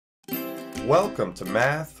Welcome to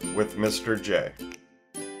Math with Mr. J.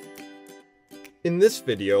 In this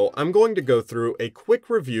video, I'm going to go through a quick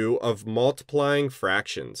review of multiplying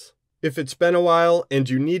fractions. If it's been a while and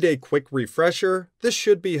you need a quick refresher, this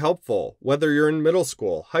should be helpful, whether you're in middle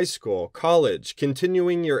school, high school, college,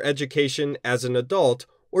 continuing your education as an adult,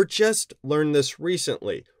 or just learned this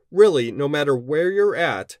recently. Really, no matter where you're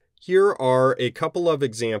at, here are a couple of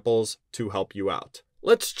examples to help you out.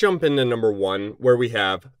 Let's jump into number 1, where we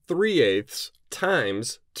have 3/8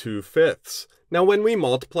 times 2/5. Now, when we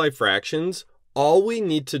multiply fractions, all we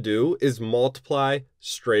need to do is multiply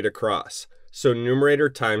straight across. So numerator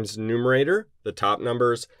times numerator, the top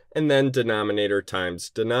numbers, and then denominator times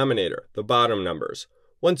denominator, the bottom numbers.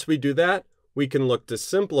 Once we do that, we can look to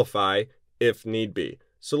simplify if need be.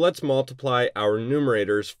 So let's multiply our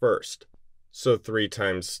numerators first. So 3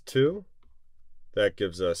 times 2, that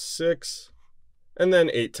gives us 6. And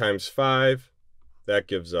then 8 times 5, that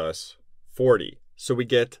gives us 40. So we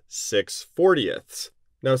get 6/40.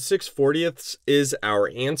 Now 6/40 is our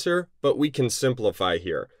answer, but we can simplify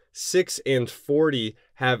here. 6 and 40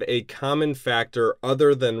 have a common factor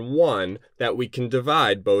other than 1 that we can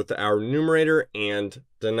divide both our numerator and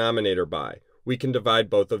denominator by. We can divide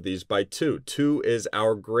both of these by 2. 2 is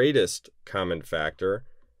our greatest common factor.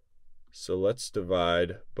 So let's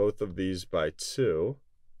divide both of these by 2.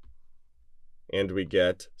 And we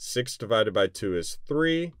get 6 divided by 2 is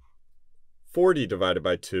 3. 40 divided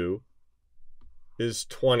by 2 is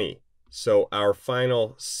 20. So our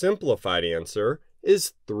final simplified answer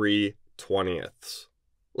is 3/20.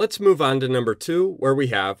 Let's move on to number 2, where we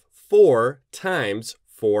have 4 times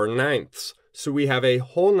 4/9. So we have a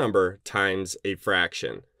whole number times a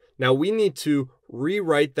fraction. Now we need to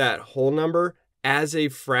rewrite that whole number as a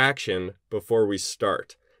fraction before we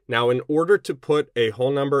start. Now, in order to put a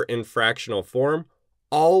whole number in fractional form,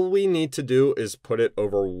 all we need to do is put it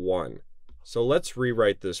over 1. So let's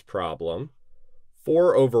rewrite this problem.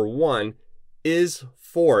 4 over 1 is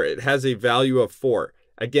 4. It has a value of 4.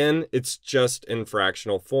 Again, it's just in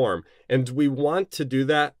fractional form. And we want to do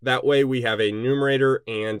that. That way we have a numerator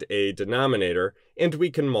and a denominator, and we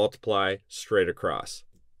can multiply straight across.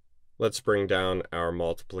 Let's bring down our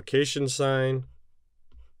multiplication sign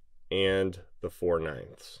and the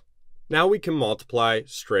 4/9. Now we can multiply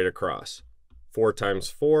straight across. 4 times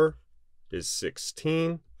 4 is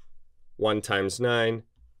 16. 1 times 9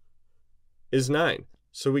 is 9.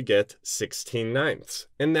 So we get 16/9.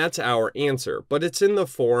 And that's our answer, but it's in the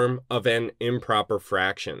form of an improper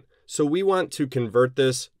fraction. So we want to convert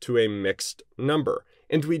this to a mixed number.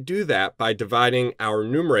 And we do that by dividing our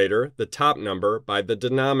numerator, the top number, by the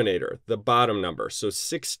denominator, the bottom number. So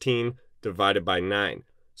 16 divided by 9.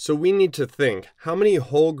 So we need to think, how many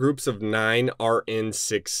whole groups of 9 are in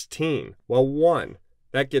 16? Well, 1.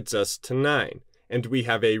 That gets us to 9. And we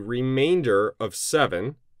have a remainder of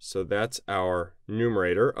 7. So that's our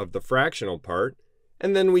numerator of the fractional part.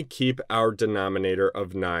 And then we keep our denominator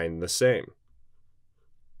of 9 the same.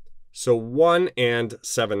 So 1 and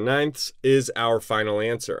 7/9 is our final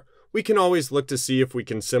answer. We can always look to see if we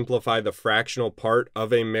can simplify the fractional part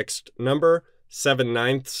of a mixed number.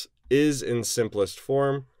 7/9 is in simplest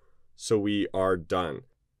form, so we are done.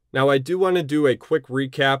 Now I do want to do a quick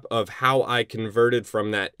recap of how I converted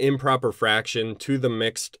from that improper fraction to the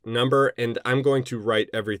mixed number, and I'm going to write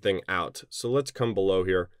everything out. So let's come below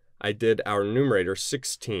here. I did our numerator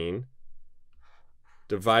 16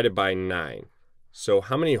 divided by 9. So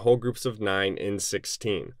how many whole groups of 9 in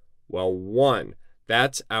 16? Well, 1.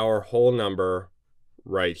 That's our whole number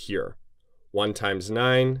right here. 1 times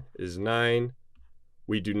 9 is 9.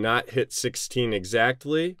 We do not hit 16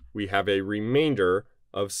 exactly. We have a remainder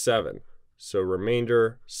of 7. So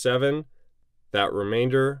remainder 7. That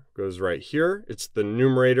remainder goes right here. It's the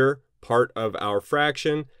numerator part of our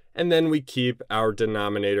fraction. And then we keep our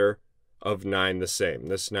denominator of 9 the same.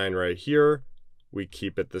 This 9 right here, we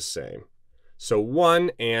keep it the same. So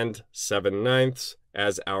 1 and 7/9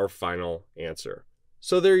 as our final answer.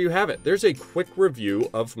 So there you have it. There's a quick review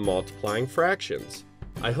of multiplying fractions.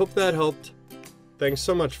 I hope that helped. Thanks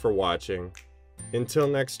so much for watching. Until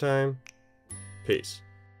next time, peace.